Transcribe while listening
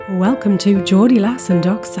Welcome to Geordie Lass and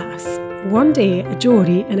Doc Sass. One day, a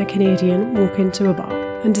Geordie and a Canadian walk into a bar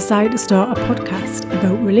and decide to start a podcast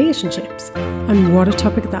about relationships, and what a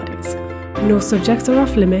topic that is. No subjects are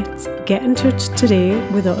off limits. Get in touch today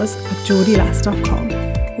with us at geordielass.com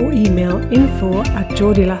or email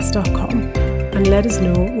info@geordielass.com and let us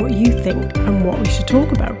know what you think and what we should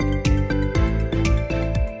talk about.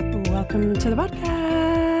 Welcome to the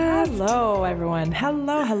podcast. Hello, everyone.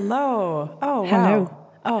 Hello. Oh, Hello. wow.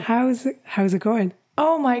 Oh, How's it going?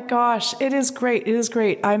 oh my gosh. It is great.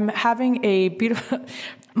 I'm having a beautiful,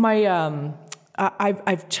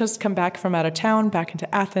 I've just come back from out of town, back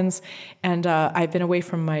into Athens, and I've been away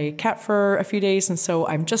from my cat for a few days. And so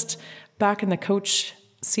I'm just back in the coach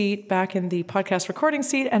seat, back in the podcast recording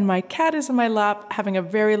seat, and my cat is in my lap having a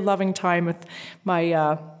very loving time with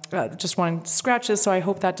my, just wanting scratches. So I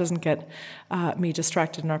hope that doesn't get me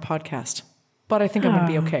distracted in our podcast. But I think I'm going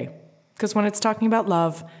to be okay. Because when it's talking about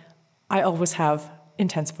love, I always have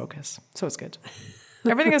intense focus. So it's good.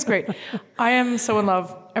 Everything is great. I am so in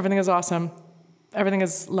love. Everything is awesome. Everything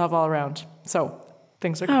is love all around. So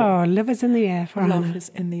things are cool. Oh, love is in the air for Love Hannah. is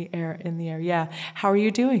in the air. Yeah. How are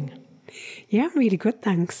you doing? Yeah, I'm really good,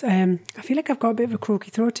 thanks. I feel like I've got a bit of a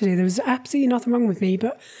croaky throat today. There was absolutely nothing wrong with me,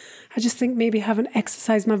 but I just think maybe I haven't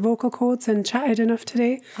exercised my vocal cords and chatted enough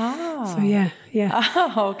today. So yeah.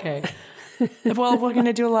 Oh, okay. Well, we're going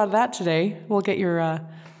to do a lot of that today. We'll get your...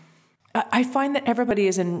 I find that everybody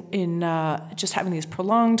is in just having these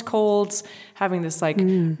prolonged colds, having this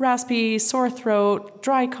raspy, sore throat,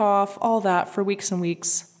 dry cough, all that for weeks and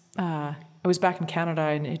weeks. I was back in Canada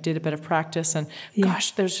and I did a bit of practice, and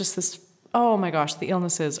gosh, there's just this, oh my gosh, the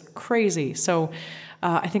illness is crazy. So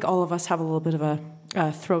I think all of us have a little bit of a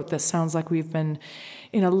throat that sounds like we've been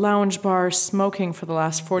in a lounge bar smoking for the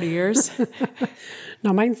last 40 years.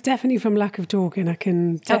 No, mine's definitely from lack of talking. I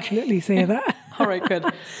can definitely say that. All right, good.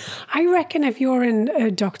 I reckon if you're in a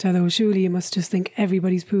doctor, though, surely you must just think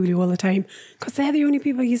everybody's poorly all the time, because they're the only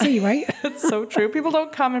people you see, right? It's so true. People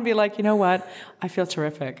don't come and be like, you know what? I feel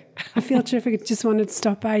terrific. I feel terrific. Just wanted to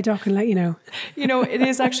stop by, Doc, and let you know. You know, it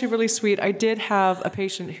is actually really sweet. I did have a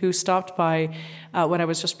patient who stopped by when I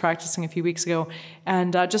was just practicing a few weeks ago,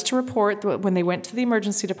 and just to report that when they went to the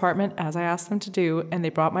emergency department, as I asked them to do, and they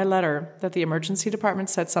brought my letter, that the emergency department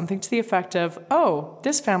said something to the effect of, "Oh,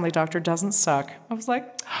 this family doctor doesn't suck." I was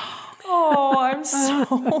like, oh,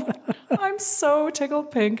 I'm so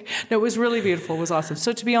tickled pink. No, it was really beautiful. It was awesome.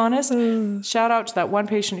 So to be honest, shout out to that one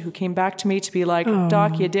patient who came back to me to be like,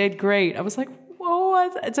 "Doc, you did great." I was like,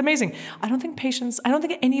 whoa, it's amazing. I don't think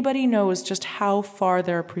anybody knows just how far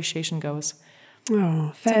their appreciation goes.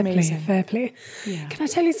 Oh, fair play. Yeah. Can I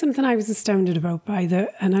tell you something I was astounded about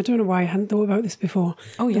and I don't know why I hadn't thought about this before.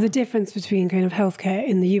 Oh, yeah. The difference between kind of healthcare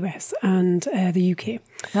in the US and the UK.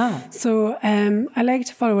 Ah. So I like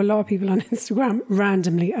to follow a lot of people on Instagram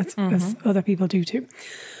randomly, as other people do too.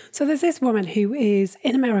 So there's this woman who is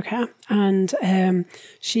in America, and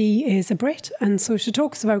she is a Brit, and so she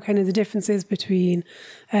talks about kind of the differences between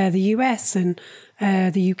the US and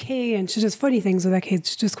the UK, and she does funny things with her kids.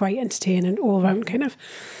 She's just quite entertaining, all-round kind of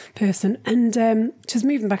person. And she's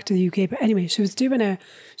moving back to the UK, but anyway, she was doing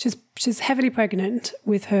she's heavily pregnant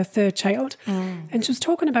with her third child, and she was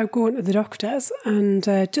talking about going to the doctors and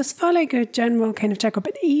just for like a general kind of checkup.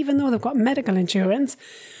 But even though they've got medical insurance,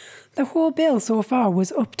 the whole bill so far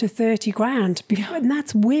was up to 30 grand, and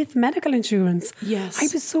that's with medical insurance. Yes. I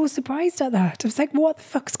was so surprised at that. I was like, what the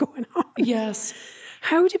fuck's going on? Yes.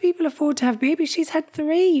 How do people afford to have babies? She's had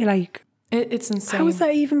 3. Like, It's insane. how is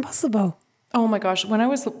that even possible? Oh my gosh. When I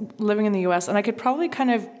was living in the US, and I could probably kind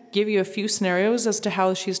of give you a few scenarios as to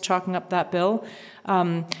how she's chalking up that bill.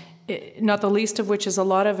 Not the least of which is a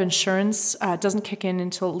lot of insurance doesn't kick in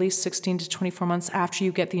until at least 16 to 24 months after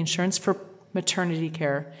you get the insurance for maternity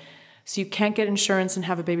care. So you can't get insurance and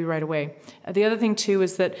have a baby right away. The other thing too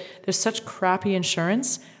is that there's such crappy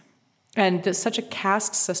insurance, and there's such a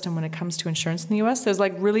caste system when it comes to insurance in the US. There's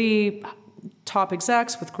like really top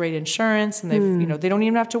execs with great insurance, and they don't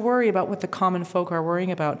even have to worry about what the common folk are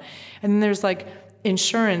worrying about. And then there's like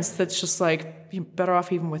insurance that's just like, you're better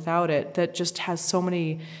off even without it, that just has so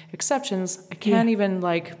many exceptions. I can't even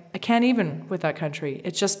with that country.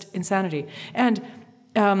 It's just insanity. And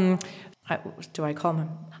do I call him?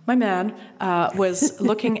 My man was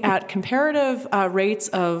looking at comparative rates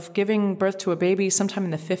of giving birth to a baby sometime in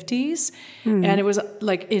the 50s. And it was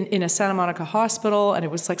like in a Santa Monica hospital, and it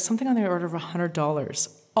was like something on the order of $100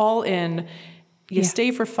 all in. You stay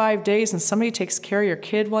for 5 days and somebody takes care of your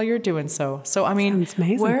kid while you're doing so. So, I mean,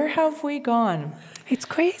 where have we gone? It's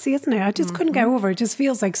crazy, isn't it? I just couldn't get over it. It just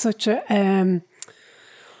feels like such a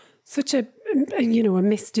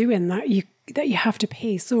misdoing that that you have to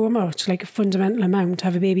pay so much, like a fundamental amount to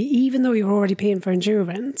have a baby, even though you're already paying for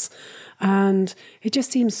insurance. And it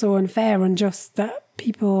just seems so unfair and just that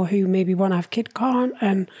people who maybe want to have kid can't,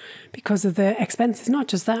 and because of the expenses. Not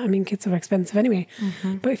just that, I mean, kids are expensive anyway.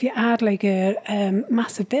 But if you add like a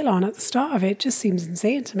massive bill on at the start of it, it just seems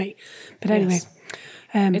insane to me. But anyway,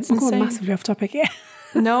 it's I'm going insane. massively off topic. Yeah.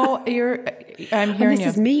 No, I'm And hearing this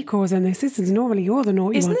you. is me causing this. This is normally you're the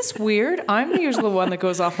naughty Isn't one. this weird? I'm usually the one that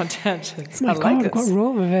goes off on tangents. My I God, like I've got this.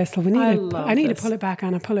 role reversal. I need to this. pull it back,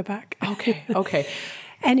 Anna. Pull it back. Okay.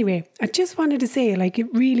 Anyway, I just wanted to say, like, it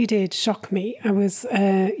really did shock me. I was, I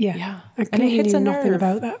And it clearly hits knew a nothing nerve.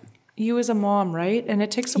 about that. You as a mom, right? And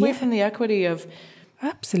it takes away Yeah. from the equity of...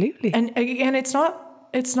 Absolutely. And again, it's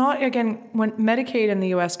not, again, when Medicaid in the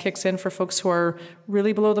US kicks in for folks who are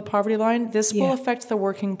really below the poverty line, this will Yeah. affect the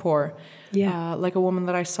working poor. Yeah. Like a woman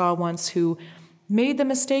that I saw once who made the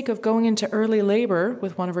mistake of going into early labor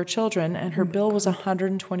with one of her children, and her bill was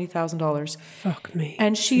 $120,000. Fuck me.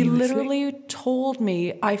 And she Seriously. literally told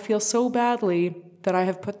me, I feel so badly that I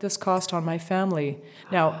have put this cost on my family.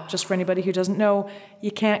 Now, just for anybody who doesn't know,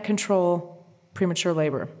 you can't control premature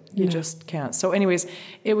labor. You just can't. So anyways,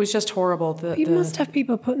 it was just horrible. You must have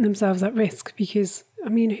people putting themselves at risk because, I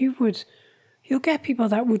mean, you'll get people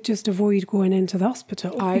that would just avoid going into the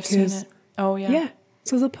hospital. I've seen it. Oh, yeah. Yeah.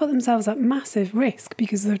 So they'll put themselves at massive risk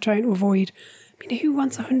because they're trying to avoid. I mean, who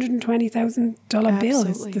wants $120,000 bill? It's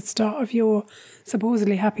Absolutely. the start of your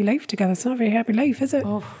supposedly happy life together. It's not a very happy life, is it?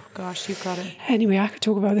 Oh, gosh, you've got it. Anyway, I could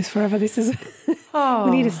talk about this forever. This is... Oh.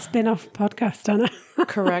 We need a spin-off podcast, Anna.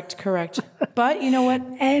 Correct. But you know what?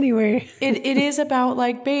 Anyway. It is about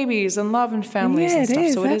like babies and love and families and it stuff.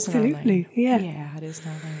 is, So it is in our lane. absolutely. Yeah. Yeah, it is in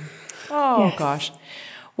our lane. Oh, Yes. gosh.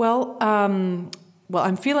 Well,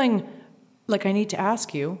 I'm feeling like I need to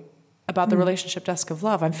ask you about the relationship desk of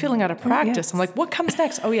love. I'm feeling out of practice. yes. I'm like, what comes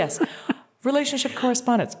next? Oh, yes. Relationship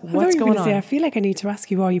correspondence. I thought What's you were going gonna say, I on? feel like I need to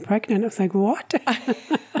ask you, are you pregnant? I was like, what?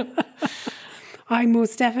 I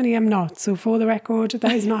most definitely am not. So for the record,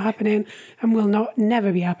 that is not happening and will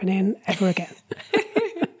never be happening ever again.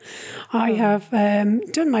 I have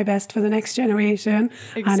done my best for the next generation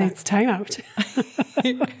and it's time out.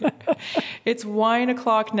 It's wine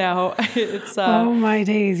o'clock now. It's Oh my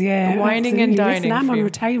days, yeah. whining and absolutely. dining Listen, I'm for on you.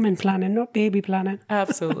 retirement planning, not baby planning.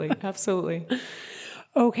 absolutely.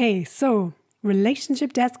 Okay, so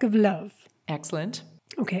relationship desk of love. Excellent.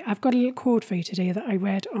 Okay, I've got a little quote for you today that I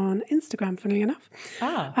read on Instagram, funnily enough.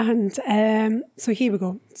 And so here we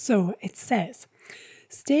go. So it says,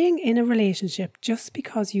 staying in a relationship just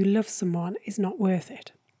because you love someone is not worth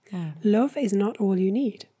it. Love is not all you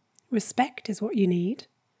need. Respect is what you need.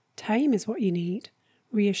 Time is what you need.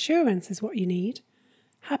 Reassurance is what you need.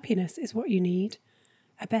 Happiness is what you need.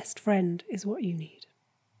 A best friend is what you need.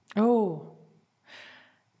 Oh,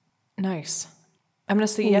 nice. I'm going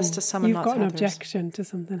to say yes to some and You've not got to an others. objection to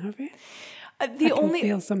something, have you? The can only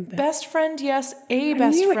feel something. best friend, yes, a I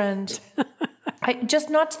best knew it. friend. I just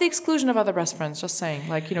not to the exclusion of other best friends. Just saying,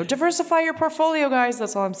 like, diversify your portfolio, guys.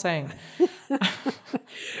 That's all I'm saying.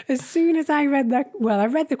 As soon as I read that, I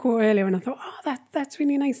read the quote earlier and I thought, oh, that's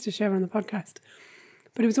really nice to share on the podcast.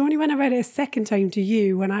 But it was only when I read it a second time to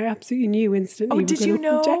you when I absolutely knew instantly. Oh, did we're you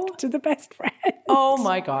gonna know? object to the best friend. Oh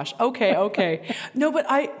my gosh. Okay. No, but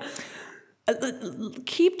I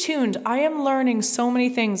keep tuned. I am learning so many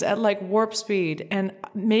things at like warp speed, and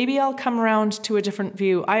maybe I'll come around to a different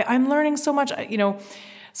view. I'm learning so much,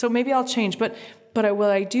 so maybe I'll change. But what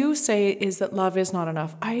I do say is that love is not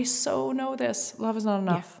enough. I so know this. Love is not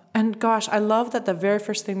enough. Yeah. And gosh, I love that the very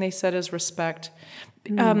first thing they said is respect.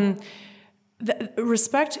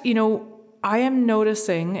 Respect, I am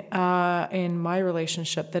noticing in my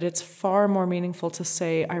relationship that it's far more meaningful to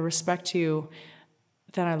say, I respect you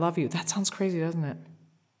than I love you. That sounds crazy, doesn't it?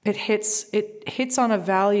 It hits on a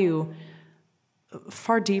value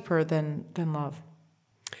far deeper than love.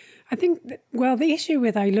 I think, the issue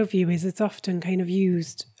with I love you is it's often kind of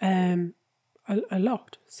used a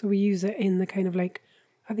lot. So we use it in the kind of like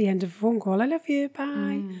at the end of a phone call, I love you,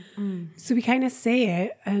 bye. So we kind of say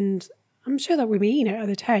it, and I'm sure that we mean it at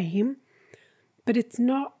the time, but it's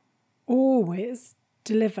not always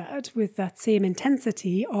delivered with that same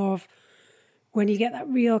intensity of when you get that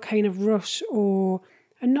real kind of rush,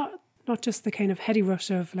 and not just the kind of heady rush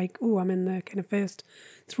of like, oh, I'm in the kind of first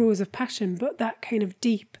throes of passion, but that kind of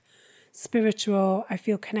deep spiritual, I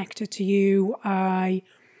feel connected to you,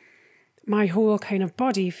 my whole kind of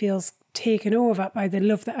body feels taken over by the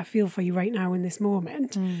love that I feel for you right now in this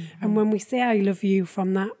moment. And when we say I love you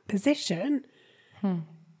from that position,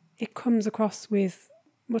 it comes across with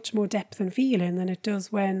much more depth and feeling than it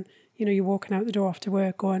does when, you're walking out the door after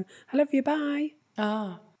work going, I love you, bye.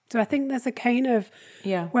 So I think there's a kind of,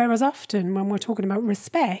 whereas often when we're talking about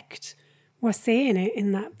respect, we're saying it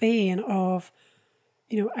in that vein of,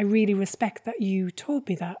 you know, I really respect that you told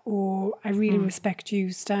me that, or I really respect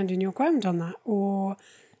you standing your ground on that, or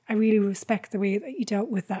I really respect the way that you dealt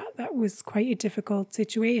with that. That was quite a difficult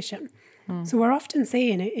situation. So we're often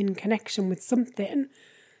saying it in connection with something,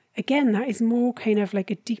 again, that is more kind of like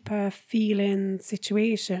a deeper feeling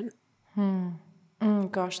situation.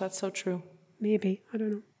 Gosh, that's so true. Maybe, I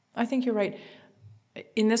don't know. I think you're right.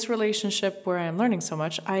 In this relationship where I'm learning so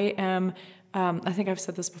much, I am, I think I've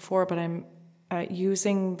said this before, but I'm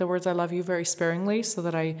using the words I love you very sparingly so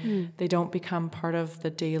that they don't become part of the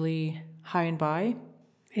daily hi and bye.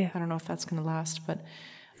 Yeah. I don't know if that's going to last, but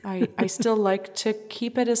I still like to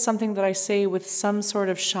keep it as something that I say with some sort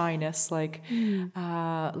of shyness, like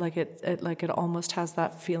it almost has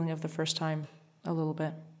that feeling of the first time a little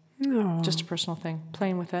bit. Aww. Just a personal thing,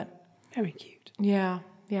 playing with it. Very cute. Yeah,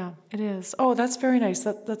 it is. Oh, that's very nice.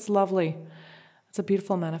 That's lovely. It's a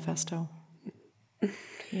beautiful manifesto.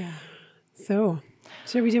 Yeah. So,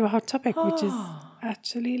 shall we do a hot topic, which is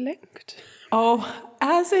actually linked? Oh,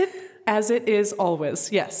 as it is always.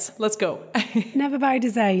 Yes, let's go. Never by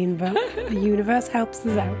design, but the universe helps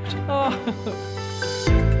us out. Oh.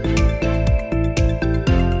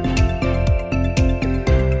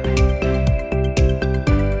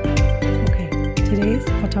 Today's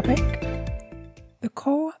hot topic, the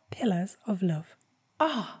core pillars of love.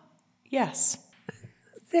 Yes.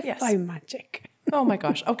 As if by magic. Oh my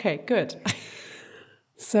gosh. Okay, good.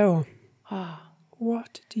 So,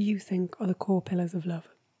 what do you think are the core pillars of love?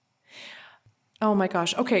 Oh my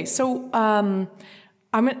gosh. Okay, so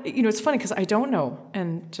it's funny because I don't know,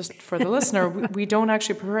 and just for the listener, we don't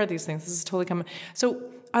actually prepare these things. This is totally coming. So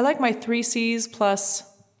I like my 3 C's plus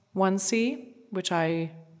 1 C, which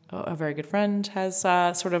a very good friend has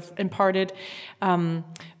sort of imparted,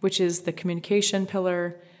 which is the communication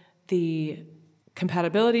pillar, the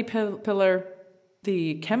compatibility pillar,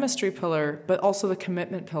 the chemistry pillar, but also the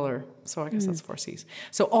commitment pillar. So I guess that's 4 C's.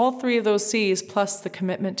 So all 3 of those C's plus the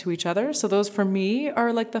commitment to each other. So those for me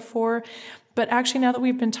are like the 4. But actually now that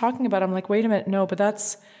we've been talking about it, I'm like, wait a minute, no,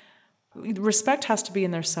 but respect has to be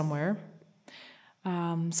in there somewhere.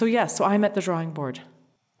 So I'm at the drawing board.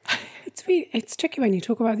 It's tricky when you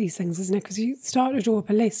talk about these things, isn't it? Because you start to draw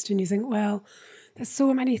up a list and you think, well, there's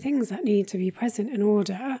so many things that need to be present in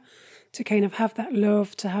order to kind of have that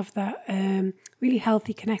love, to have that really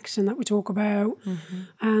healthy connection that we talk about,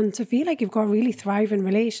 and to feel like you've got a really thriving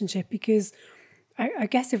relationship. Because I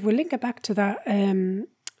guess if we link it back to that,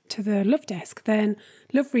 to the love desk, then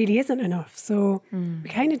love really isn't enough. So we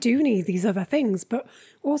kind of do need these other things, but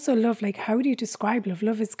also love, like, how do you describe love?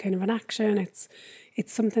 Love is kind of an action.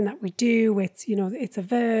 It's something that we do. It's, it's a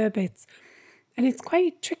verb. And it's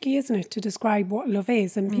quite tricky, isn't it, to describe what love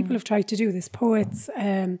is? And people have tried to do this. Poets,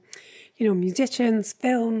 musicians,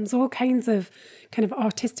 films, all kinds of kind of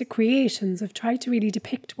artistic creations have tried to really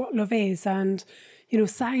depict what love is. And,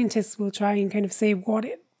 scientists will try and kind of say what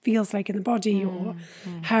it feels like in the body or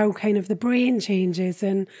how kind of the brain changes.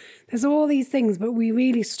 And there's all these things, but we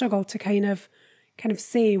really struggle to kind of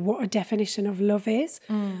say what a definition of love is.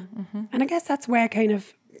 And I guess that's where kind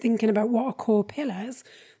of thinking about what are core pillars.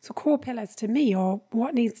 So core pillars to me are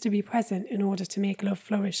what needs to be present in order to make love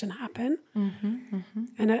flourish and happen.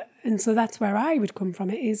 And so that's where I would come from.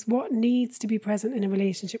 It is what needs to be present in a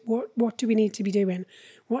relationship. What do we need to be doing?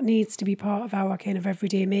 What needs to be part of our kind of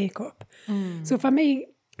everyday makeup? So for me,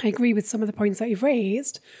 I agree with some of the points that you've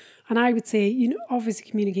raised. And I would say, obviously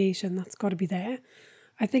communication, that's got to be there.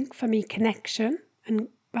 I think for me, connection. And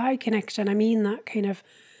by connection, I mean that kind of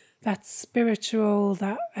that spiritual,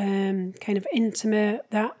 that kind of intimate,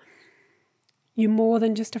 that you're more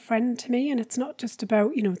than just a friend to me. And it's not just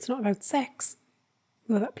about, it's not about sex,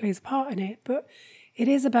 though that plays a part in it, but it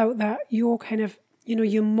is about that you're kind of,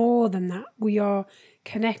 you're more than that. We are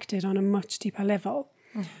connected on a much deeper level.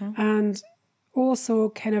 And also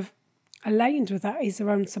kind of aligned with that is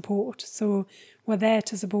around support. So we're there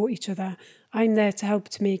to support each other. I'm there to help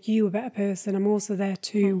to make you a better person. I'm also there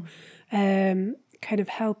to kind of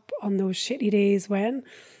help on those shitty days when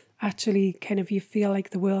actually kind of you feel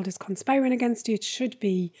like the world is conspiring against you. It should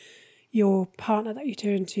be your partner that you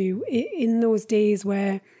turn to in those days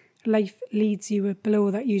where life leads you a blow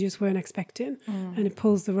that you just weren't expecting and it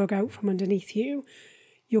pulls the rug out from underneath you.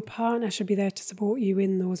 Your partner should be there to support you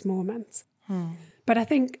in those moments. But I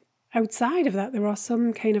think outside of that, there are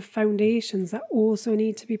some kind of foundations that also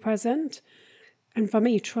need to be present. And for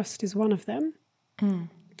me, trust is one of them.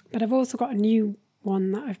 But I've also got a new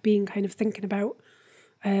one that I've been kind of thinking about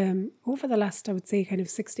over the last, I would say, kind of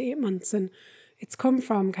 6 to 8 months. And it's come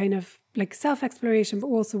from kind of like self-exploration, but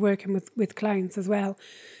also working with clients as well.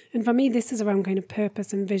 And for me, this is around kind of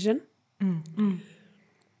purpose and vision. And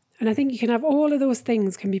I think you can have all of those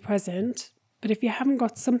things can be present, but if you haven't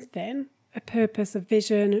got something, a purpose, a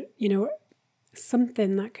vision, you know,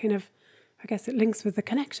 something that kind of, I guess it links with the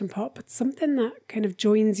connection part, but something that kind of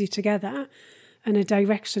joins you together and a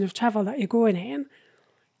direction of travel that you're going in,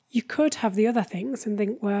 you could have the other things and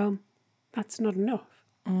think, well, that's not enough.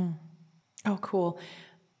 Oh, cool.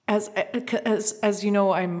 As you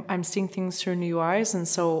know, I'm seeing things through new eyes, and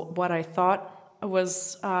so what I thought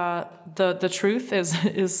was the truth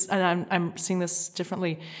is, and I'm seeing this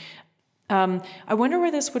differently. I wonder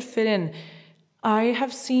where this would fit in. I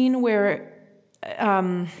have seen where,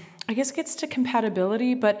 I guess it gets to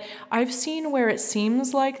compatibility, but I've seen where it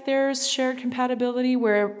seems like there's shared compatibility,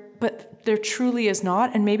 but there truly is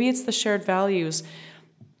not, and maybe it's the shared values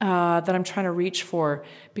that I'm trying to reach for,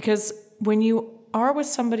 because when you are with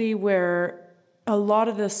somebody where a lot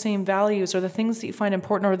of the same values or the things that you find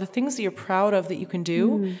important or the things that you're proud of that you can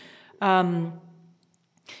do,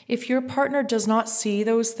 if your partner does not see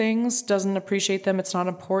those things, doesn't appreciate them, it's not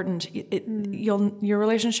important, your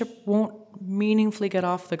relationship won't meaningfully get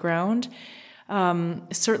off the ground.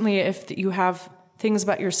 Certainly if you have things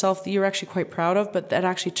about yourself that you're actually quite proud of, but that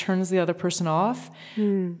actually turns the other person off,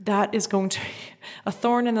 that is going to be a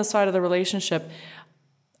thorn in the side of the relationship.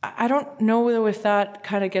 I don't know though if that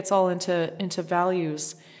kind of gets all into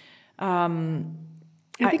values. I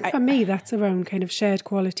think for me that's around kind of shared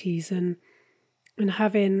qualities and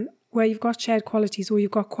having where you've got shared qualities or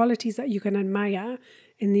you've got qualities that you can admire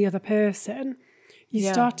in the other person.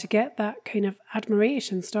 You start to get that kind of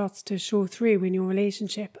admiration starts to show through in your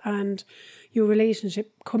relationship, and your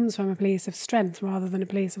relationship comes from a place of strength rather than a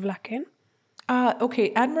place of lacking.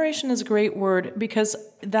 Okay, admiration is a great word, because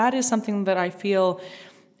that is something that I feel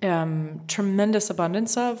tremendous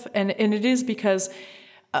abundance of, and it is because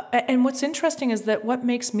and what's interesting is that what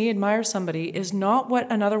makes me admire somebody is not what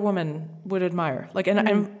another woman would admire, like,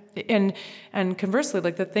 and conversely,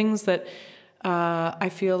 like the things that I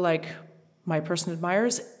feel like my person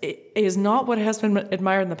admires is not what has been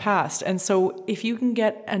admired in the past. And so if you can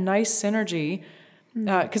get a nice synergy,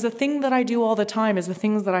 because the thing that I do all the time is the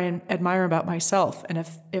things that I admire about myself, and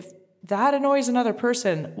if that annoys another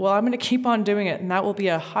person, well, I'm going to keep on doing it, and that will be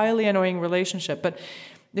a highly annoying relationship. But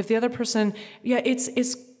if the other person,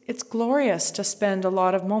 it's glorious to spend a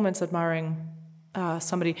lot of moments admiring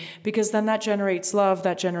somebody, because then that generates love,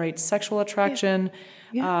 that generates sexual attraction.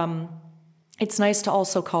 It's nice to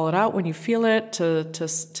also call it out when you feel it, to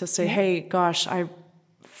say, hey, gosh, I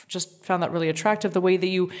just found that really attractive. The way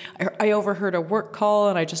that I overheard a work call,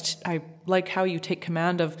 and I like how you take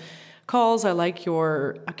command of calls. I like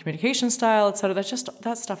your communication style, et cetera.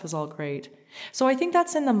 That stuff is all great. So I think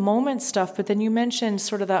that's in the moment stuff. But then you mentioned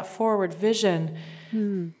sort of that forward vision.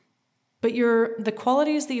 But the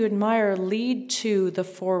qualities that you admire lead to the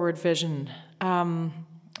forward vision. I'm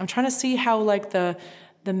trying to see how like the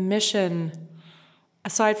mission,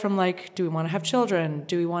 aside from like, do we want to have children?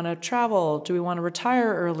 Do we want to travel? Do we want to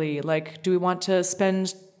retire early? Like, do we want to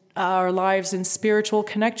spend our lives in spiritual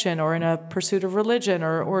connection or in a pursuit of religion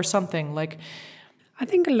or something? Like, I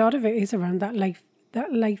think a lot of it is around that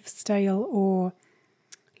lifestyle or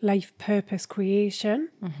life purpose creation.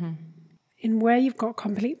 In where you've got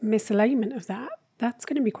complete misalignment of that, that's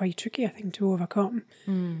going to be quite tricky, I think, to overcome.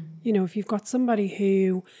 You know, if you've got somebody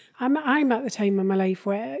who, I'm at the time in my life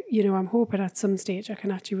where, you know, I'm hoping at some stage I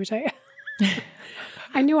can actually retire.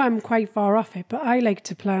 I know I'm quite far off it, but I like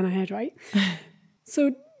to plan ahead, right?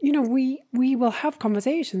 So, you know, we will have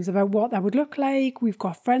conversations about what that would look like. We've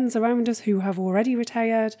got friends around us who have already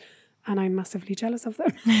retired, and I'm massively jealous of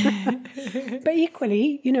them. But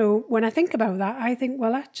equally, you know, when I think about that, I think,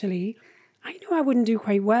 well, actually, I know I wouldn't do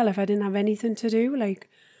quite well if I didn't have anything to do. Like,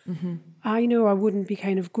 I know I wouldn't be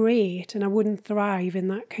kind of great and I wouldn't thrive in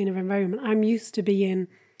that kind of environment. I'm used to being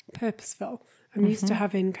purposeful. I'm used to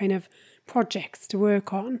having kind of projects to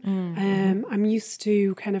work on. I'm used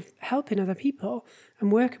to kind of helping other people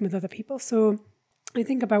and working with other people. So I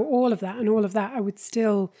think about all of that, and all of that, I would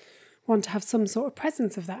still want to have some sort of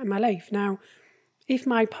presence of that in my life. Now, if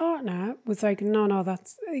my partner was like, no,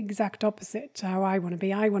 that's the exact opposite to how I want to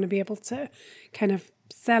be. I want to be able to kind of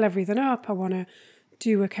sell everything up. I want to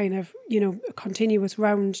do a kind of, you know, a continuous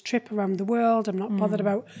round trip around the world. I'm not bothered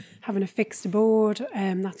about having a fixed abode.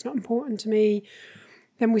 That's not important to me.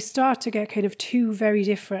 Then we start to get kind of two very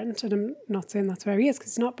different, and I'm not saying that's where he is,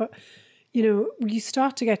 because it's not, but, you know, you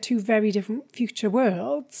start to get two very different future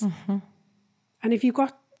worlds. And if you've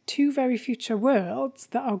got two very future worlds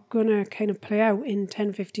that are going to kind of play out in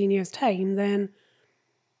 10, 15 years' time, then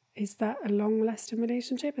is that a long-lasting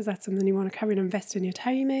relationship? Is that something you want to carry and invest in your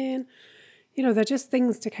time in? You know, they're just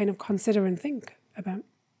things to kind of consider and think about.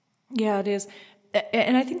 Yeah, it is.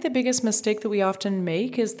 And I think the biggest mistake that we often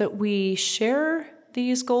make is that we share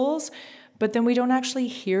these goals, but then we don't actually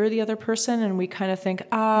hear the other person, and we kind of think,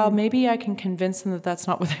 maybe I can convince them that that's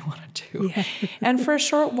not what they want to do. Yeah. And for a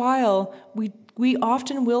short while, we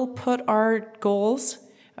often will put our goals,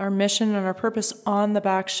 our mission and our purpose on the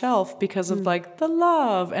back shelf because of like the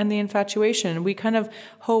love and the infatuation. We kind of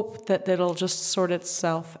hope that it'll just sort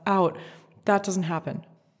itself out. That doesn't happen.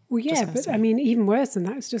 Well, yeah, but I mean, even worse than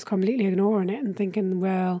that, it's just completely ignoring it and thinking,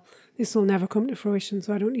 well, this will never come to fruition,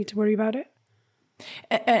 so I don't need to worry about it.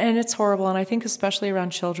 And it's horrible. And I think especially around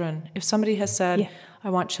children, if somebody has said, I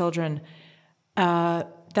want children,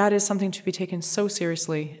 that is something to be taken so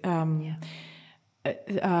seriously.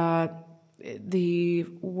 The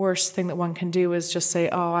worst thing that one can do is just say,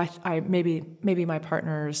 I maybe my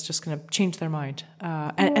partner is just going to change their mind.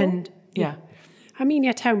 I mean,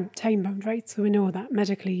 you're time bound, right? So we know that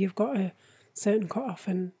medically you've got a certain cut-off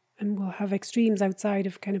and we'll have extremes outside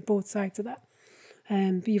of kind of both sides of that.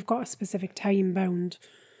 But you've got a specific time-bound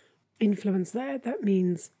influence there. That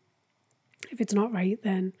means if it's not right,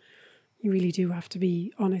 then you really do have to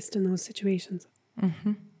be honest in those situations.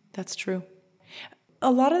 Mm-hmm. That's true.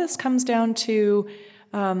 A lot of this comes down to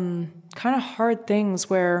kind of hard things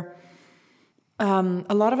where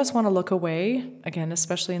a lot of us want to look away, again,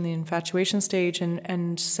 especially in the infatuation stage,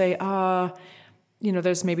 and say,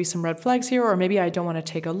 there's maybe some red flags here, or maybe I don't want to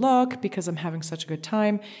take a look because I'm having such a good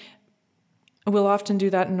time. We'll often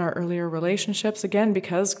do that in our earlier relationships, again,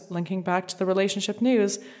 because linking back to the relationship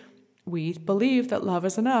news, we believe that love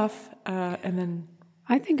is enough, and then...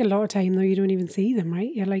 I think a lot of time, though, you don't even see them,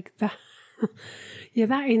 right? You're like that... You're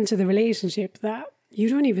that into the relationship that you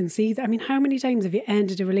don't even see that. I mean, how many times have you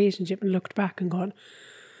ended a relationship and looked back and gone,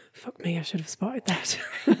 fuck me, I should have spotted that.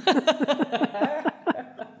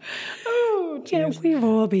 We've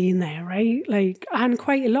all been there, right? Like, and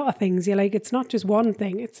quite a lot of things. You're like, it's not just one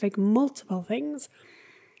thing, it's like multiple things.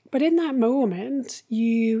 But in that moment,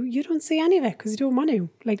 you don't see any of it because you don't want to.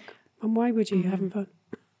 Like, and why would you? You're having fun.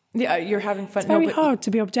 Yeah, you're having fun. It's very hard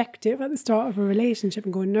to be objective at the start of a relationship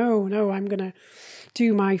and go, no, I'm going to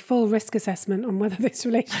do my full risk assessment on whether this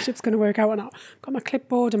relationship's going to work out or not. I've got my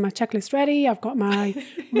clipboard and my checklist ready. I've got my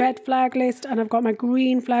red flag list and I've got my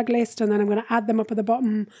green flag list, and then I'm going to add them up at the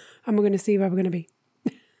bottom and we're going to see where we're going to be.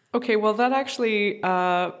 Okay, well, that actually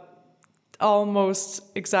almost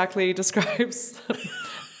exactly describes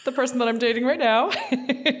the person that I'm dating right now.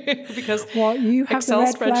 Because what, you have Excel the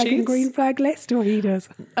red flag and green flag list, or he does?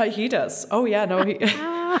 He does. Oh yeah, no. Do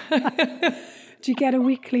you get a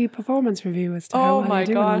weekly performance review as to how well you're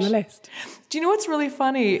doing on the list? Do you know what's really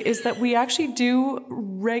funny is that we actually do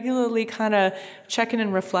regularly kind of check in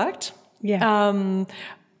and reflect. Yeah.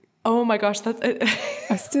 Oh my gosh,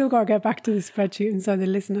 I've still got to get back to the spreadsheet, and so the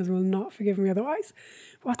listeners will not forgive me otherwise.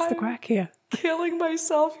 What's the crack here? Killing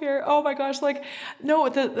myself here. Oh my gosh,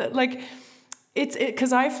 it's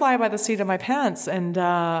because I fly by the seat of my pants,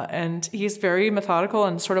 and he's very methodical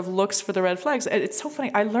and sort of looks for the red flags. It's so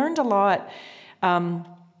funny. I learned a lot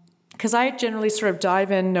because I generally sort of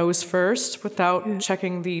dive in nose first without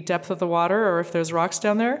checking the depth of the water or if there's rocks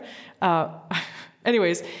down there.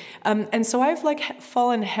 Anyways, and so I've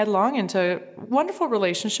fallen headlong into wonderful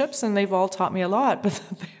relationships, and they've all taught me a lot, but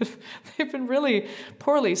they've been really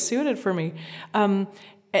poorly suited for me.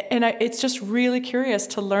 It's just really curious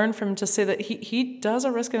to learn from him, to say that he does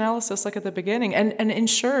a risk analysis at the beginning and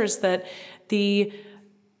ensures that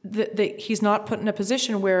that he's not put in a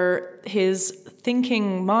position where his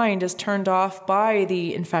thinking mind is turned off by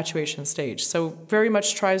the infatuation stage. So very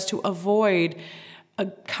much tries to avoid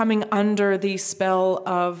coming under the spell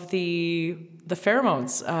of the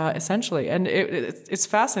pheromones, essentially. And it's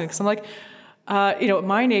fascinating because I'm like,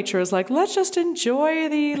 my nature is like, let's just enjoy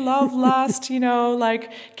the love lust,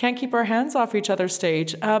 can't keep our hands off each other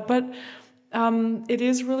stage. But it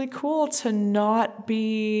is really cool to not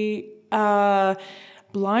be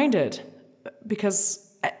blinded,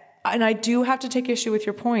 because, and I do have to take issue with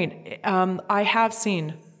your point. I have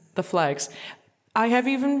seen the flags. I've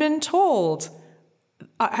been told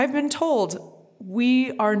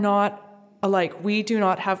we are not alike. We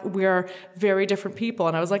are very different people.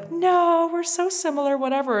 And I was like, no, we're so similar,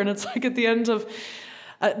 whatever. And it's like at the end of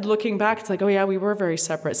looking back, it's like, oh yeah, we were very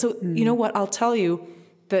separate. So you know what? I'll tell you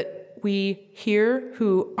that we hear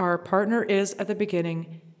who our partner is at the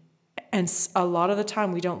beginning, and a lot of the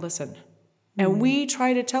time we don't listen. And we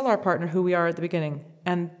try to tell our partner who we are at the beginning,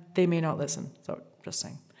 and they may not listen. So just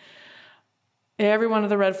saying. Every one of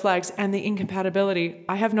the red flags and the incompatibility.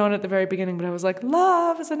 I have known at the very beginning, but I was like,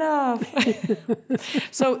 love is enough.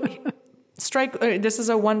 So this is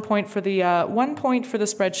a 1 point for the 1 point for the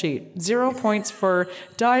spreadsheet, 0 points for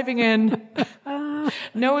diving in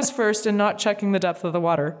nose first and not checking the depth of the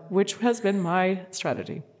water, which has been my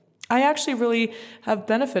strategy. I actually really have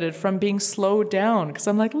benefited from being slowed down because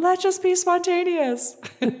I'm like, let's just be spontaneous.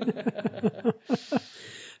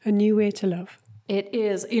 A new way to love. It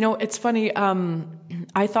is. It's funny.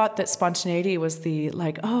 I thought that spontaneity was the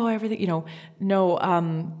everything,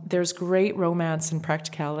 no, there's great romance and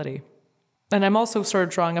practicality. And I'm also sort of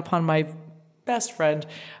drawing upon my best friend.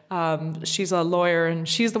 She's a lawyer, and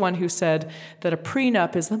she's the one who said that a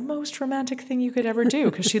prenup is the most romantic thing you could ever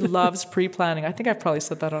do because she loves pre-planning. I think I've probably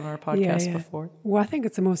said that on our podcast before. Well, I think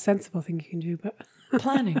it's the most sensible thing you can do, but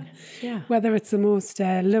planning. Yeah. Whether it's the most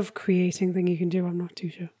love-creating thing you can do, I'm not too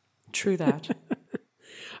sure. True that.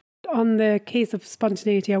 On the case of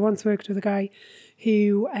spontaneity, I once worked with a guy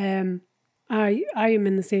who I am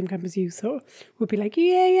in the same camp as you, so we'd be like,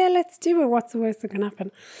 yeah, let's do it. What's the worst that can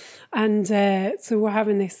happen? And so we're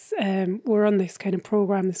having this, we're on this kind of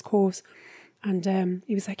program, this course, and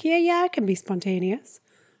he was like, yeah, I can be spontaneous.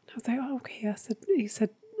 And I was like, oh, okay. I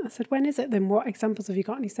said, when is it then? What examples have you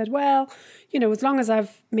got? And he said, well, as long as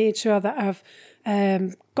I've made sure that I've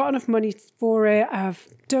got enough money for it, I've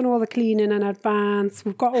done all the cleaning in advance,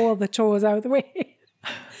 we've got all the chores out of the way,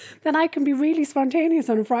 then I can be really spontaneous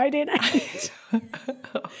on a Friday night.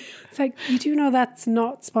 It's like, you do know that's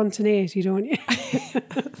not spontaneity, don't you?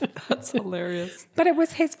 That's hilarious. But it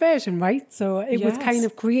was his version, right? So it was kind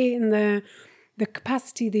of creating the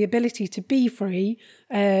capacity, the ability to be free,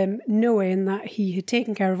 knowing that he had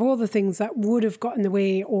taken care of all the things that would have got in the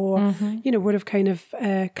way or, would have kind of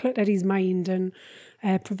cluttered his mind and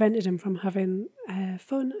prevented him from having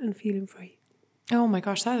fun and feeling free. Oh my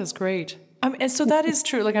gosh, that is great. And so that is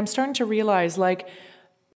true. Like, I'm starting to realize, like,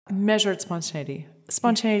 measured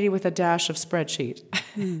spontaneity with a dash of spreadsheet.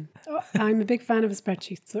 I'm a big fan of a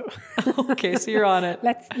spreadsheet, so okay, so you're on it.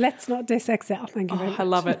 Let's not diss Excel. Thank you very much. I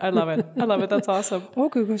love it. That's awesome. Or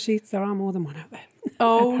Google Sheets. There are more than one out there.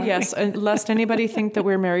 Oh yes, and lest anybody think that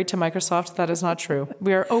we're married to Microsoft, that is not true.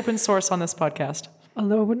 We are open source on this podcast.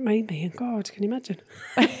 Although I wouldn't mind being. God, can you imagine?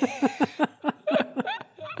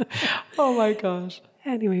 Oh my gosh.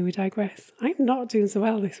 Anyway, we digress. I'm not doing so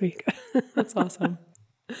well this week. That's awesome.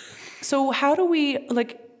 So how do we,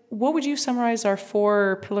 what would you summarize our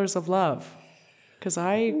 4 pillars of love? Because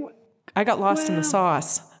I got lost in the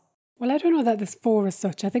sauce. Well, I don't know that there's 4 as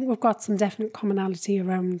such. I think we've got some definite commonality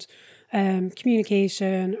around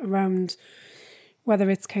communication, around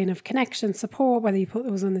whether it's kind of connection, support, whether you put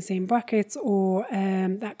those in the same brackets, or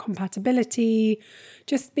that compatibility,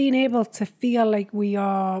 just being able to feel like we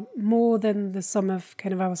are more than the sum of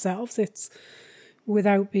kind of ourselves. It's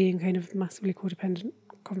without being kind of massively codependent.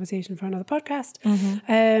 Conversation for another podcast.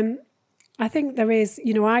 I think there is,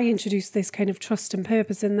 I introduced this kind of trust and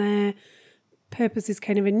purpose in there. Purpose is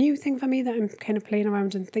kind of a new thing for me that I'm kind of playing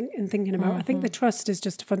around and thinking about. I think the trust is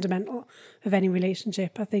just a fundamental of any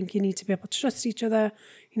relationship. I think you need to be able to trust each other.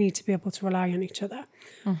 You need to be able to rely on each other.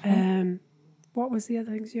 What was the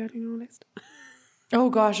other things you had on your list? Oh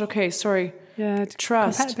gosh, okay, sorry. Yeah,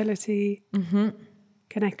 trust. Compatibility,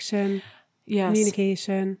 connection,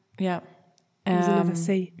 communication. Yeah. There's another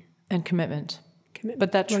C. And commitment.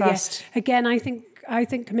 But that trust. Well, again, I think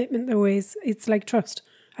commitment though it's like trust.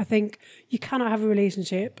 I think you cannot have a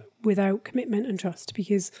relationship without commitment and trust,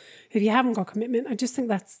 because if you haven't got commitment, I just think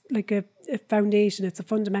that's like a foundation. It's a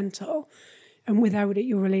fundamental, and without it,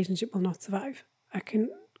 your relationship will not survive. I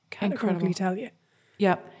can categorically tell you.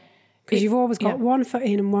 Yeah. Because you've always got one foot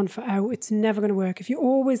in and one foot out. It's never going to work. If you've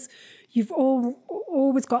always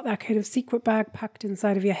got that kind of secret bag packed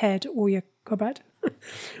inside of your head or your cupboard,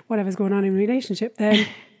 whatever's going on in a relationship, then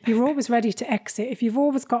you're always ready to exit. If you've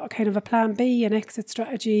always got kind of a plan B, an exit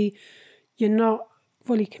strategy, you're not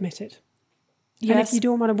fully committed. Yes. And if you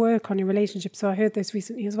don't want to work on your relationship, so I heard this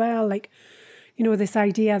recently as well, this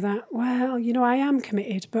idea that, I am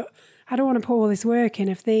committed, but I don't want to put all this work in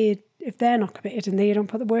if they're not committed and they don't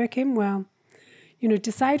put the work in. Well,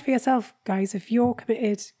 decide for yourself, guys. If you're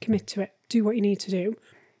committed, commit to it. Do what you need to do,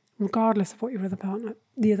 regardless of what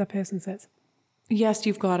the other person says. Yes,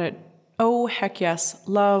 you've got it. Oh, heck yes.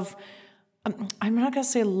 Love. I'm not going to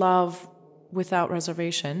say love without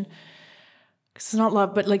reservation, because it's not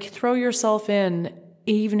love, but throw yourself in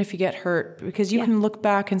even if you get hurt, because you can look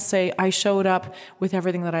back and say, I showed up with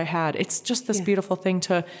everything that I had. It's just this beautiful thing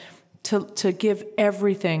to give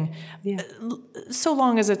everything, so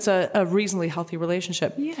long as it's a reasonably healthy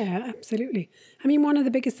relationship. Yeah, absolutely. I mean, one of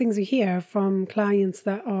the biggest things we hear from clients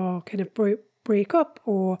that are kind of break up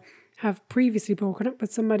or have previously broken up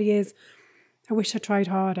with somebody is, I wish I'd tried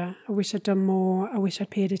harder. I wish I'd done more. I wish I'd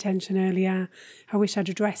paid attention earlier. I wish I'd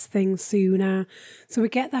addressed things sooner. So we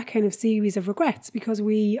get that kind of series of regrets because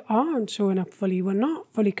we aren't showing up fully. We're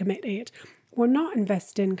not fully committed. We're not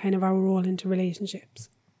investing kind of our role into relationships.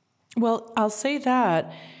 Well, I'll say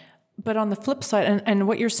that, but on the flip side, and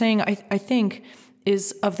what you're saying, I think,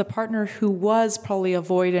 is of the partner who was probably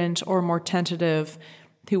avoidant or more tentative,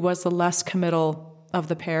 who was the less committal of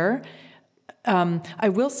the pair. I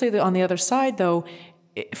will say that on the other side, though,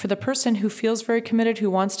 for the person who feels very committed, who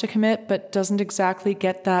wants to commit, but doesn't exactly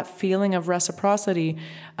get that feeling of reciprocity,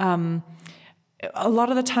 a lot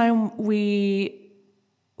of the time we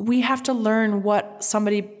have to learn what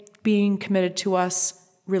somebody being committed to us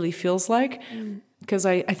really feels like. Because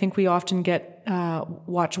I think we often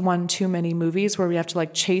watch one too many movies where we have to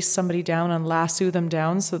like chase somebody down and lasso them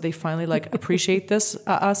down so they finally like appreciate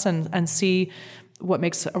us and see what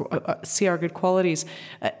makes see our good qualities.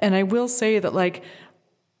 And I will say that like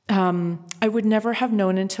I would never have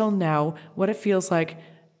known until now what it feels like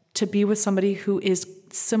to be with somebody who is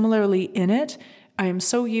similarly in it. I am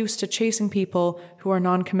so used to chasing people who are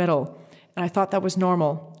non-committal, and I thought that was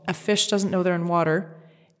normal. A fish doesn't know they're in water.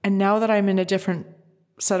 And now that I'm in a different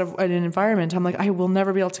set of an environment, I'm like, I will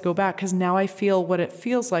never be able to go back because now I feel what it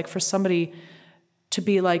feels like for somebody to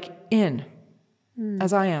be like in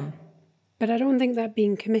as I am. But I don't think that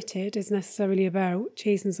being committed is necessarily about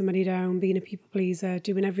chasing somebody down, being a people pleaser,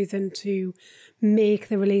 doing everything to make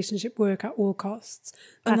the relationship work at all costs.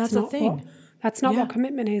 That's the thing. That's not what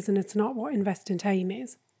commitment is, and it's not what investing time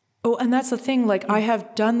is. Oh, and that's the thing. Like I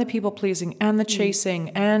have done the people pleasing and the chasing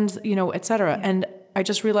and, et cetera. Yeah. And I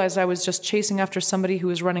just realized I was just chasing after somebody who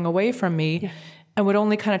was running away from me and would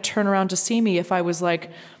only kind of turn around to see me if I was like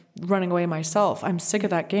running away myself. I'm sick of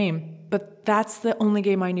that game. But that's the only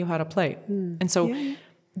game I knew how to play. And so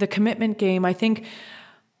the commitment game, I think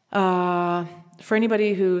for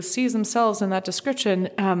anybody who sees themselves in that description,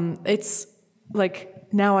 it's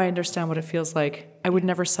like now I understand what it feels like. I would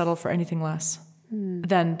never settle for anything less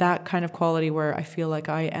than that kind of quality where I feel like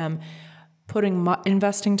I am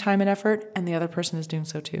investing time and effort, and the other person is doing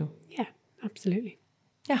so too. Yeah, absolutely.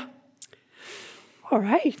 Yeah. All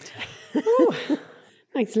right.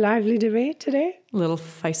 Nice lively debate today. A little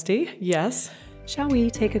feisty, yes. Shall we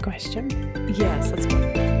take a question? Yes, let's go.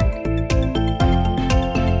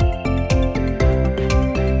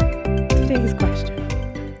 Today's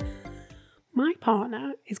question. My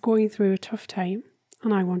partner is going through a tough time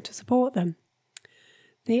and I want to support them.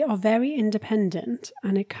 They are very independent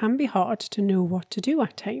and it can be hard to know what to do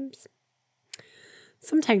at times.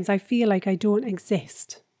 Sometimes I feel like I don't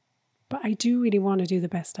exist, but I do really want to do the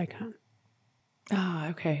best I can.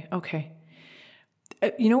 Okay.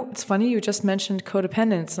 It's funny, you just mentioned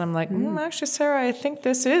codependence, and I'm like, actually, Sarah, I think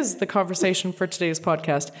this is the conversation for today's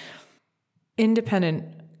podcast.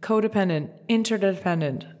 Independent, codependent,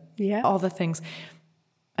 interdependent, all the things.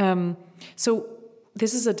 So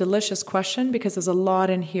this is a delicious question because there's a lot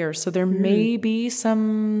in here. So there may be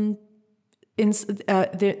some,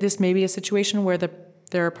 this may be a situation where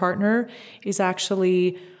their partner is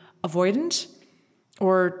actually avoidant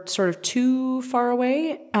or sort of too far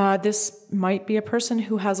away. This might be a person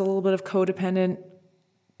who has a little bit of codependent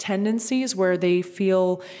tendencies where they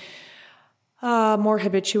feel more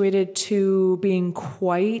habituated to being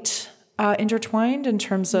quite intertwined in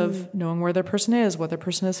terms of knowing where their person is, what their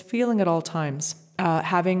person is feeling at all times,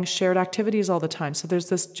 having shared activities all the time. So there's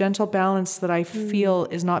this gentle balance that I feel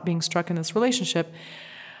is not being struck in this relationship.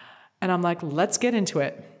 And I'm like, let's get into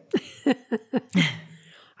it.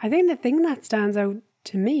 I think the thing that stands out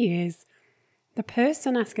to me is the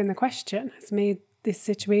person asking the question has made this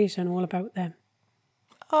situation all about them.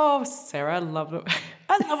 Oh, Sarah, I love it.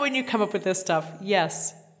 I love when you come up with this stuff.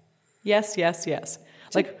 Yes.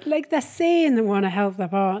 Like they're saying they want to help their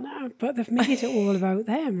partner, but they've made it all about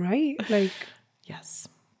them, right? Like, yes,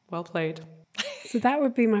 well played. So that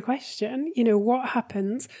would be my question. What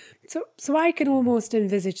happens? So I can almost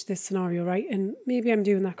envisage this scenario, right? And maybe I'm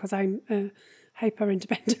doing that because I'm a hyper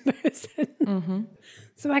independent person. Mm-hmm.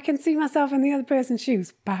 So I can see myself in the other person's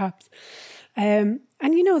shoes, perhaps. And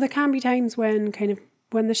there can be times when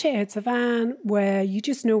the shit hits the fan, where you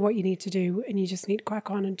just know what you need to do and you just need to crack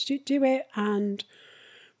on and do it. And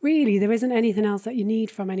really, there isn't anything else that you need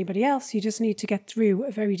from anybody else. You just need to get through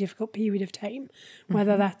a very difficult period of time,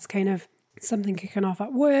 whether that's kind of something kicking off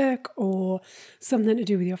at work or something to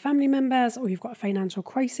do with your family members, or you've got a financial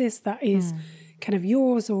crisis that is kind of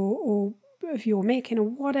yours or of your making or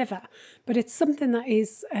whatever. But it's something that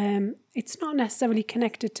is, it's not necessarily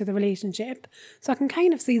connected to the relationship. So I can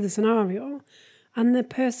kind of see the scenario. And the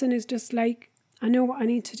person is just like, I know what I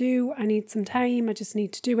need to do. I need some time. I just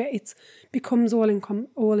need to do it. It becomes all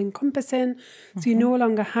encompassing. So you no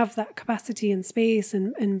longer have that capacity and space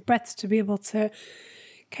and breadth to be able to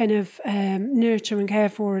kind of nurture and care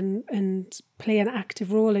for and play an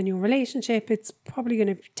active role in your relationship. It's probably going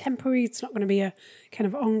to be temporary. It's not going to be a kind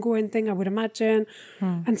of ongoing thing, I would imagine.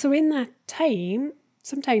 And so in that time,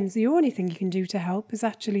 sometimes the only thing you can do to help is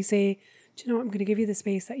actually say, do you know what, I'm going to give you the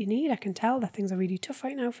space that you need. I can tell that things are really tough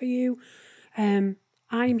right now for you.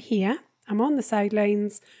 I'm here. I'm on the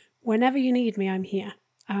sidelines. Whenever you need me, I'm here.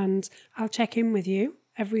 And I'll check in with you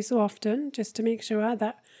every so often just to make sure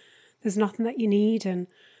that there's nothing that you need,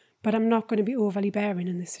 but I'm not going to be overly bearing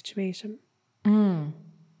in this situation.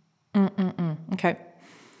 Okay.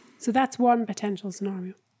 So that's one potential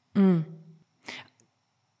scenario.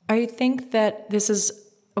 I think that this is,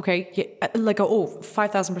 okay, yeah, like,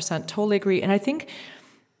 5,000%, totally agree. And I think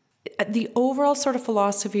the overall sort of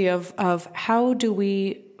philosophy of how do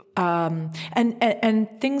we, and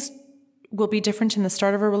things will be different in the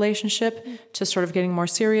start of a relationship to sort of getting more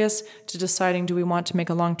serious, to deciding, do we want to make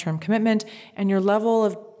a long-term commitment? And your level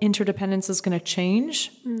of interdependence is going to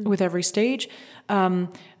change with every stage.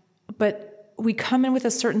 But we come in with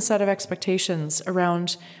a certain set of expectations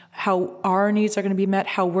around how our needs are going to be met,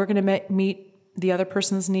 how we're going to meet the other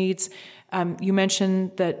person's needs. You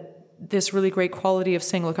mentioned that this really great quality of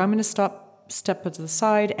saying, look, I'm going to step to the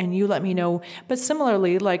side and you let me know. But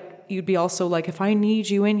similarly, like, you'd be also like, if I need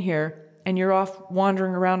you in here and you're off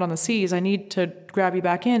wandering around on the seas, I need to grab you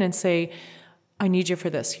back in and say, I need you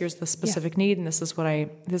for this. Here's the specific need, and this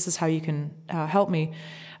is how you can help me.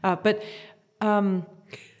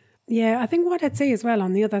 Yeah, I think what I'd say as well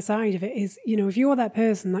on the other side of it is, if you're that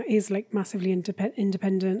person that is like massively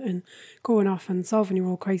independent and going off and solving your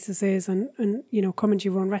own crises and coming to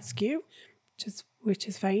your own rescue, which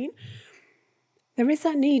is fine. There is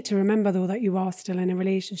that need to remember, though, that you are still in a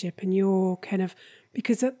relationship and you're kind of,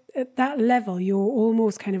 because at that level, you're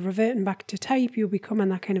almost kind of reverting back to type. You're becoming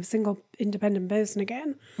that kind of single independent person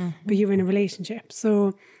again, but you're in a relationship.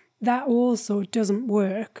 So that also doesn't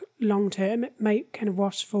work long term. It might kind of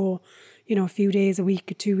wash for, a few days, a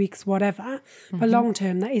week, 2 weeks, whatever. But long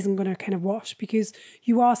term, that isn't going to kind of wash because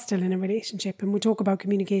you are still in a relationship. And we talk about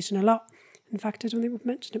communication a lot. In fact, I don't think we've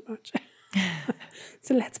mentioned it much.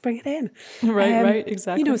 So let's bring it in. Right,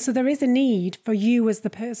 exactly. So there is a need for you as the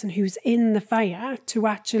person who's in the fire to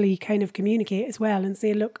actually kind of communicate as well and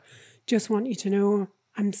say, look, just want you to know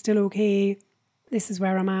I'm still okay. This is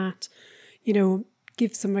where I'm at.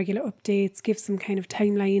 Give some regular updates, give some kind of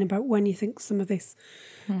timeline about when you think some of this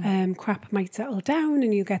crap might settle down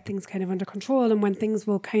and you get things kind of under control and when things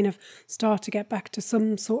will kind of start to get back to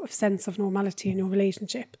some sort of sense of normality in your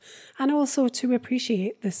relationship. And also to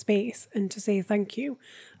appreciate the space and to say thank you.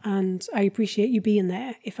 And I appreciate you being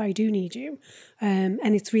there if I do need you. And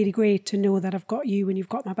it's really great to know that I've got you and you've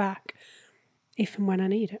got my back if and when I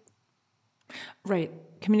need it. Right.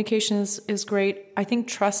 Communication is great. I think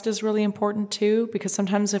trust is really important too, because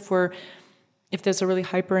sometimes if there's a really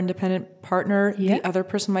hyper independent partner, the other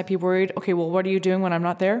person might be worried, okay, well, what are you doing when I'm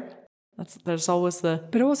not there? There's always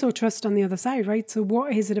But also trust on the other side, right? So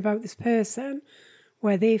what is it about this person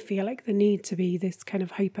where they feel like they need to be this kind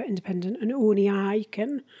of hyper independent and only I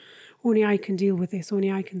can deal with this,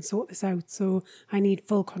 only I can sort this out. So I need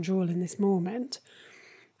full control in this moment.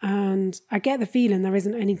 And I get the feeling there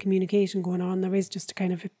isn't any communication going on. There is just a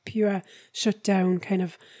kind of a pure shutdown kind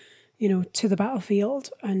of, to the battlefield.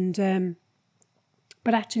 And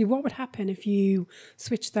but actually what would happen if you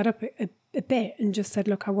switched that up a bit and just said,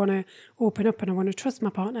 look, I want to open up and I want to trust my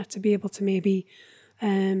partner to be able to maybe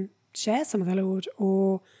share some of the load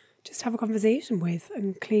or just have a conversation with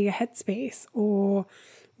and clear your headspace or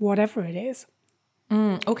whatever it is.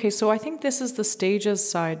 Okay, so I think this is the stages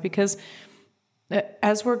side because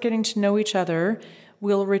as we're getting to know each other,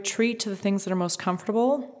 we'll retreat to the things that are most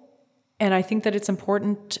comfortable. And I think that it's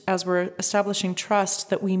important as we're establishing trust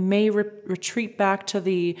that we may retreat back to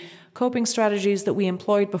the coping strategies that we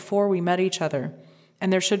employed before we met each other.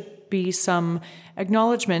 And there should be some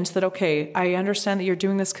acknowledgement that, okay, I understand that you're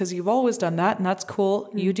doing this because you've always done that, and that's cool.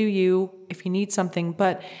 You do you if you need something.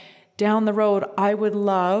 But down the road, I would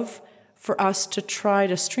love for us to try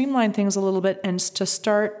to streamline things a little bit and to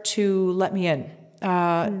start to let me in.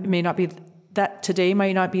 It may not be that today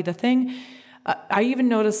might not be the thing. I even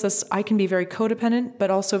notice this, I can be very codependent,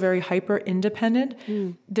 but also very hyper independent.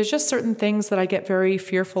 There's just certain things that I get very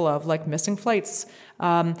fearful of, like missing flights,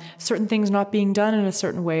 certain things not being done in a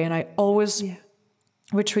certain way. And I always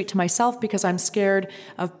retreat to myself because I'm scared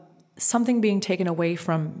of something being taken away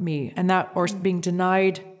from me and that, or being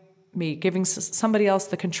denied me, giving somebody else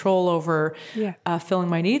the control over filling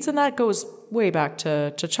my needs. And that goes way back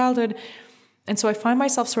to childhood. And so I find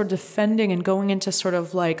myself sort of defending and going into sort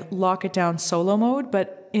of like lock it down solo mode.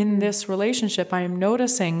 But in this relationship, I am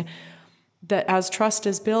noticing that as trust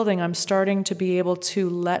is building, I'm starting to be able to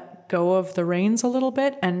let go of the reins a little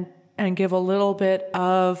bit and give a little bit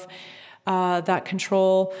of that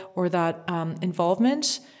control or that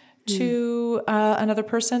involvement to another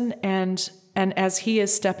person. And as he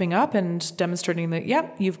is stepping up and demonstrating that,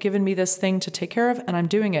 you've given me this thing to take care of and I'm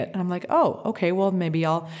doing it. And I'm like, oh, okay, well, maybe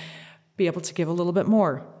I'll be able to give a little bit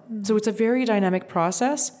more. So it's a very dynamic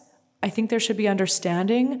process. I think there should be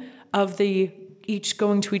understanding of each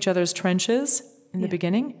going to each other's trenches in the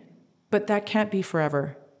beginning, but that can't be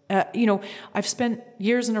forever. I've spent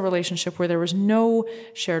years in a relationship where there was no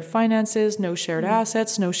shared finances, no shared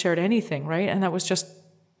assets, no shared anything, right? And that was just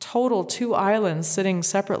total two islands sitting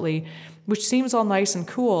separately, which seems all nice and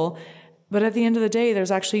cool. But at the end of the day,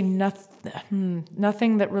 there's actually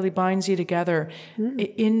nothing that really binds you together.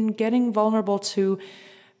 In getting vulnerable to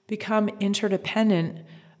become interdependent,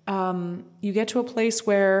 you get to a place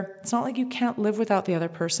where it's not like you can't live without the other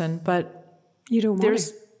person, but you don't want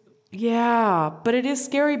to. Yeah, but it is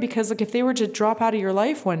scary because like if they were to drop out of your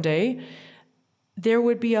life one day, there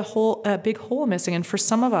would be a big hole missing. And for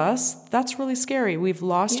some of us, that's really scary. We've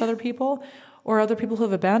lost other people or other people who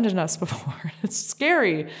have abandoned us before. It's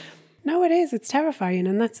scary. No, it is. It's terrifying.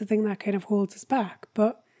 And that's the thing that kind of holds us back.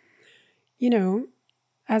 But,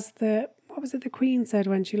 as what was it the Queen said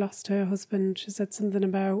when she lost her husband? She said something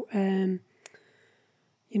about,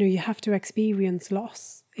 you have to experience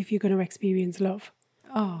loss if you're going to experience love.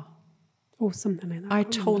 Oh. Or something like that. I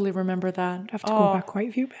totally remember that. I have to go back quite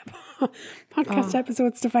a few podcast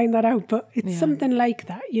episodes to find that out. But it's something like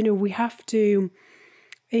that. We have to,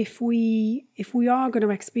 if we are going to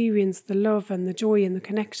experience the love and the joy and the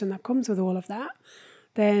connection that comes with all of that,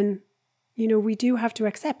 then, we do have to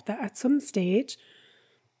accept that at some stage,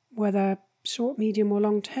 whether short, medium or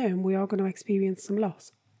long term, we are going to experience some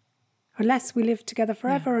loss. Unless we live together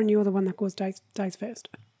forever and you're the one that dies first.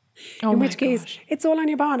 In which case, it's all on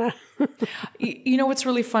your partner. What's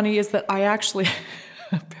really funny is that I actually,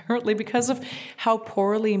 apparently because of how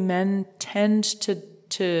poorly men tend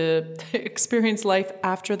to experience life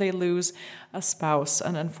after they lose a spouse,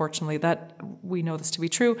 and unfortunately that we know this to be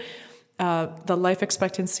true, the life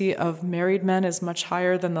expectancy of married men is much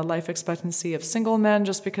higher than the life expectancy of single men,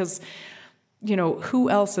 just because who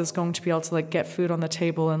else is going to be able to like get food on the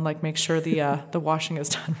table and like make sure the washing is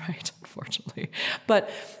done right, unfortunately.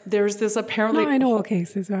 But there's this apparently... Not in all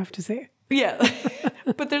cases, I have to say. Yeah.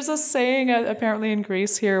 But there's a saying apparently in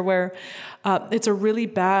Greece here where it's a really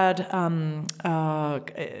bad...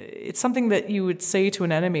 it's something that you would say to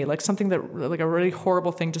an enemy, like something that like a really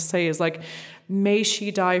horrible thing to say is like, may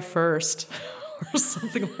she die first. Or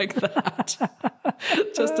something like that.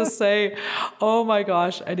 Just to say, oh my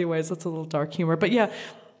gosh. Anyways, that's a little dark humor. But yeah.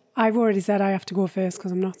 I've already said I have to go first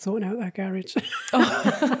because I'm not sorting out that garage.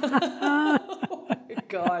 Oh my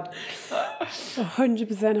God.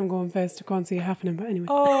 100% I'm going first. I can't see it happening, but anyway.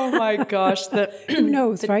 Oh my gosh. Who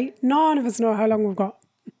knows, right? None of us know how long we've got.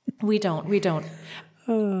 We don't.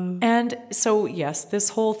 And so, yes, this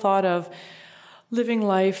whole thought of living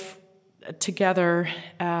life together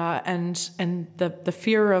and the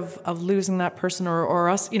fear of losing that person or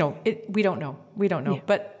us, we don't know. Yeah.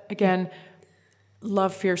 But again,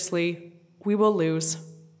 love fiercely. We will lose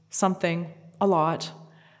something, a lot.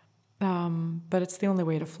 But it's the only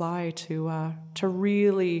way to fly, to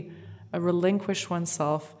really relinquish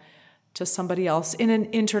oneself to somebody else in an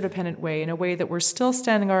interdependent way, in a way that we're still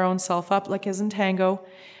standing our own self up, like as in tango.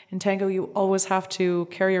 In tango, you always have to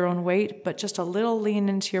carry your own weight, but just a little lean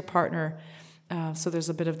into your partner. So there's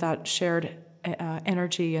a bit of that shared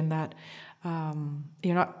energy, and that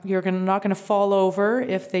you're not going to fall over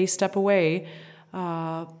if they step away.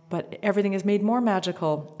 But everything is made more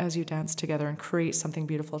magical as you dance together and create something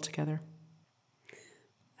beautiful together.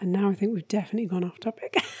 And now I think we've definitely gone off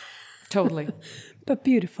topic. Totally. But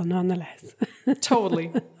beautiful nonetheless.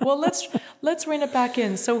 Totally. Well, let's rein it back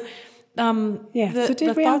in. So. So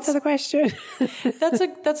did we answer the question?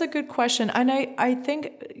 That's a good question. And I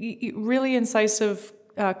think really incisive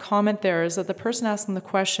comment there is that the person asking the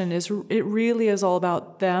question it really is all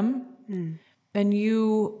about them. And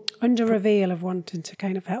you... Under a veil of wanting to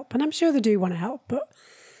kind of help. And I'm sure they do want to help, but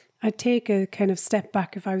I'd take a kind of step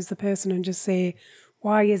back if I was the person and just say,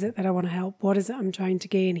 why is it that I want to help? What is it I'm trying to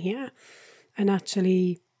gain here? And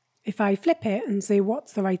actually, if I flip it and say,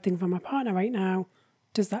 what's the right thing for my partner right now?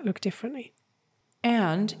 Does that look differently?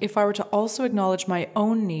 And if I were to also acknowledge my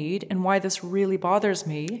own need and why this really bothers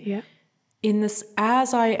me, in this,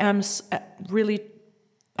 as I am really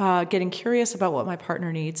getting curious about what my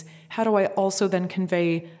partner needs, how do I also then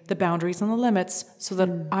convey the boundaries and the limits so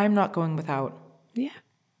that I'm not going without? Yeah,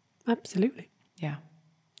 absolutely. Yeah.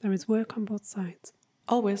 There is work on both sides.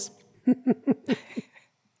 Always.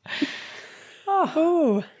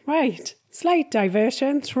 Oh, right. Slight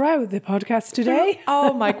diversion throughout the podcast today.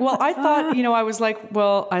 Oh, Mike. Well, I thought, I was like,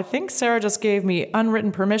 well, I think Sarah just gave me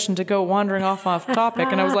unwritten permission to go wandering off topic.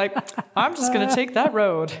 And I was like, I'm just going to take that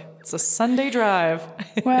road. It's a Sunday drive.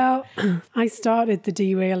 Well, I started the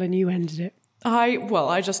derail and you ended it.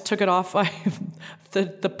 I just took it off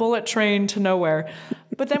the bullet train to nowhere.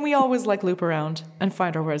 But then we always loop around and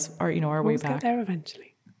find our way back. Get there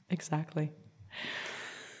eventually. Exactly.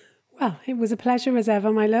 Well, it was a pleasure as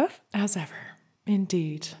ever, my love. As ever,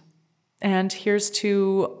 indeed. And here's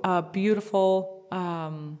to a beautiful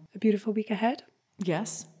week ahead.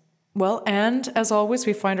 Yes. Well, and as always,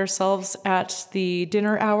 we find ourselves at the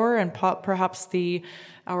dinner hour and perhaps the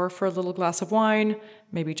hour for a little glass of wine,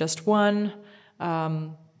 maybe just one.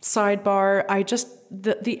 Sidebar,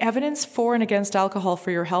 the evidence for and against alcohol for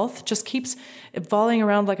your health just keeps volleying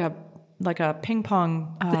around like a ping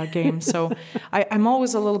pong game. So I'm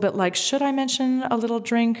always a little bit like, should I mention a little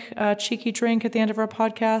drink, a cheeky drink at the end of our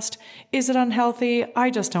podcast? Is it unhealthy?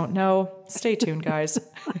 I just don't know. Stay tuned, guys.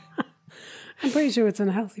 I'm pretty sure it's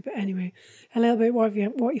unhealthy, but anyway, a little bit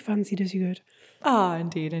what you fancy does you good.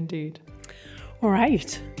 Indeed. All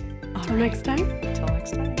right. Until next time.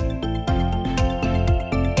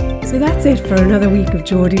 So that's it for another week of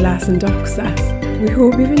Geordie Lass and Doc Sass. We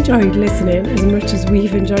hope you've enjoyed listening as much as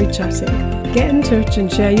we've enjoyed chatting. Get in touch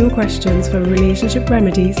and share your questions for relationship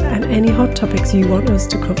remedies and any hot topics you want us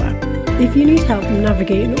to cover. If you need help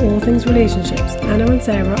navigating all things relationships, Anna and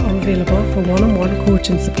Sarah are available for one-on-one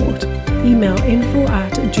coaching support. Email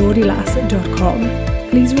info@geordielass.com.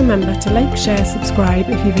 Please remember to like, share, subscribe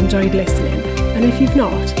if you've enjoyed listening. And if you've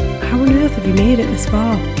not, how on earth have you made it this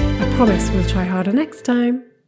far? I promise we'll try harder next time.